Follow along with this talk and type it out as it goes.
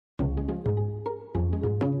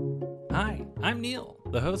I'm Neil,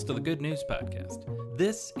 the host of the Good News Podcast.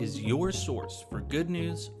 This is your source for good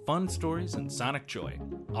news, fun stories, and sonic joy.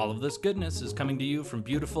 All of this goodness is coming to you from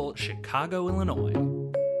beautiful Chicago, Illinois.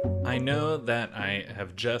 I know that I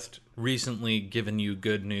have just recently given you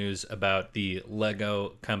good news about the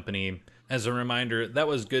Lego company. As a reminder, that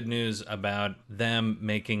was good news about them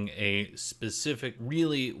making a specific,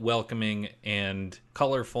 really welcoming and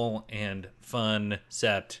colorful and fun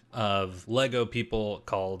set of Lego people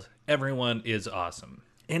called Everyone is Awesome.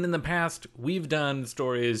 And in the past, we've done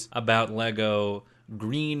stories about Lego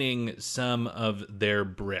greening some of their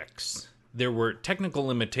bricks. There were technical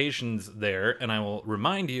limitations there, and I will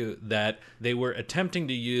remind you that they were attempting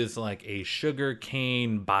to use like a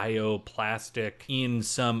sugarcane bioplastic in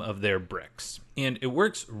some of their bricks. And it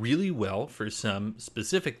works really well for some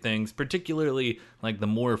specific things, particularly like the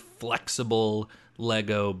more flexible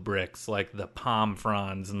Lego bricks, like the palm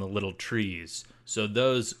fronds and the little trees. So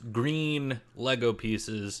those green Lego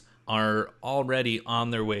pieces are already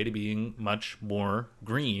on their way to being much more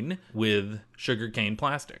green with sugarcane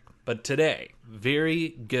plastic. But today, very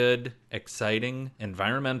good, exciting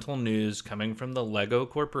environmental news coming from the Lego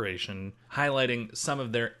Corporation, highlighting some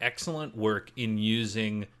of their excellent work in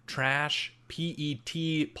using trash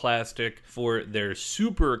PET plastic for their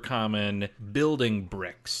super common building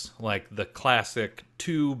bricks, like the classic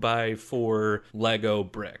 2x4 Lego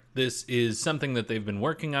brick. This is something that they've been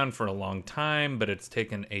working on for a long time, but it's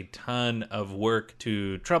taken a ton of work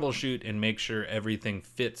to troubleshoot and make sure everything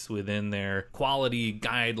fits within their quality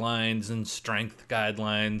guidelines and strength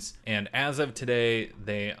guidelines. And as of today,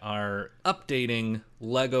 they are updating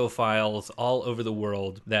Lego files all over the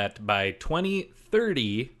world that by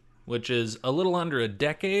 2030, which is a little under a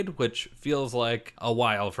decade, which feels like a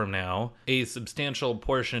while from now, a substantial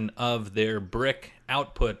portion of their brick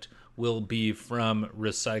output will be from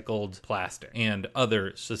recycled plastic and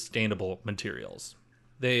other sustainable materials.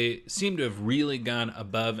 They seem to have really gone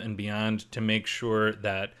above and beyond to make sure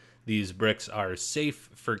that these bricks are safe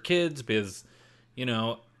for kids because, you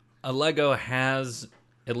know, a Lego has,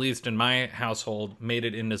 at least in my household, made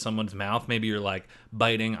it into someone's mouth. Maybe you're like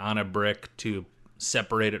biting on a brick to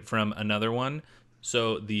separate it from another one.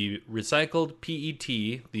 So the recycled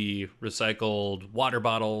PET, the recycled water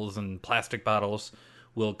bottles and plastic bottles,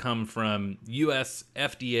 will come from US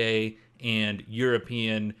FDA and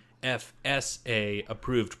European FSA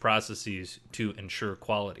approved processes to ensure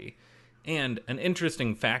quality. And an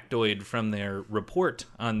interesting factoid from their report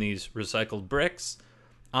on these recycled bricks: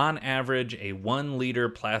 on average, a 1 liter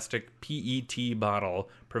plastic PET bottle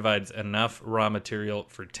provides enough raw material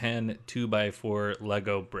for 10 2x4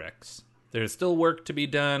 Lego bricks. There's still work to be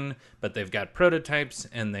done, but they've got prototypes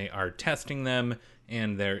and they are testing them,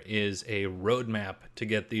 and there is a roadmap to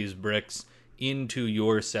get these bricks into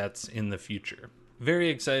your sets in the future. Very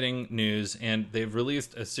exciting news, and they've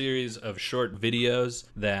released a series of short videos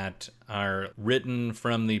that are written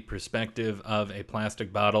from the perspective of a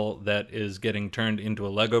plastic bottle that is getting turned into a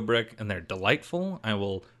Lego brick, and they're delightful. I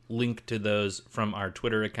will link to those from our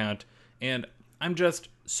Twitter account, and I'm just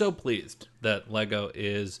so pleased that Lego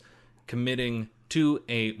is committing to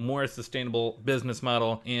a more sustainable business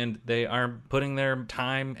model, and they are putting their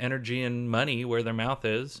time, energy, and money where their mouth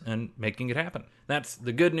is and making it happen. That's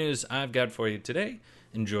the good news I've got for you today.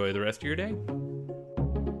 Enjoy the rest of your day.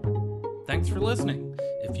 Thanks for listening.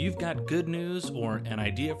 If you've got good news or an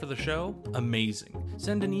idea for the show, amazing.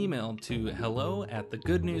 Send an email to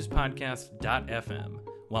hello@thegoodnewspodcast.fm.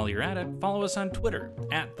 While you're at it, follow us on Twitter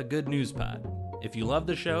 @thegoodnewspod. If you love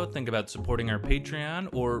the show, think about supporting our Patreon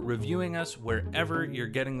or reviewing us wherever you're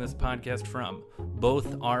getting this podcast from.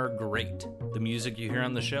 Both are great. The music you hear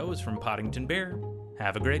on the show is from Poddington Bear.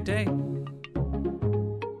 Have a great day.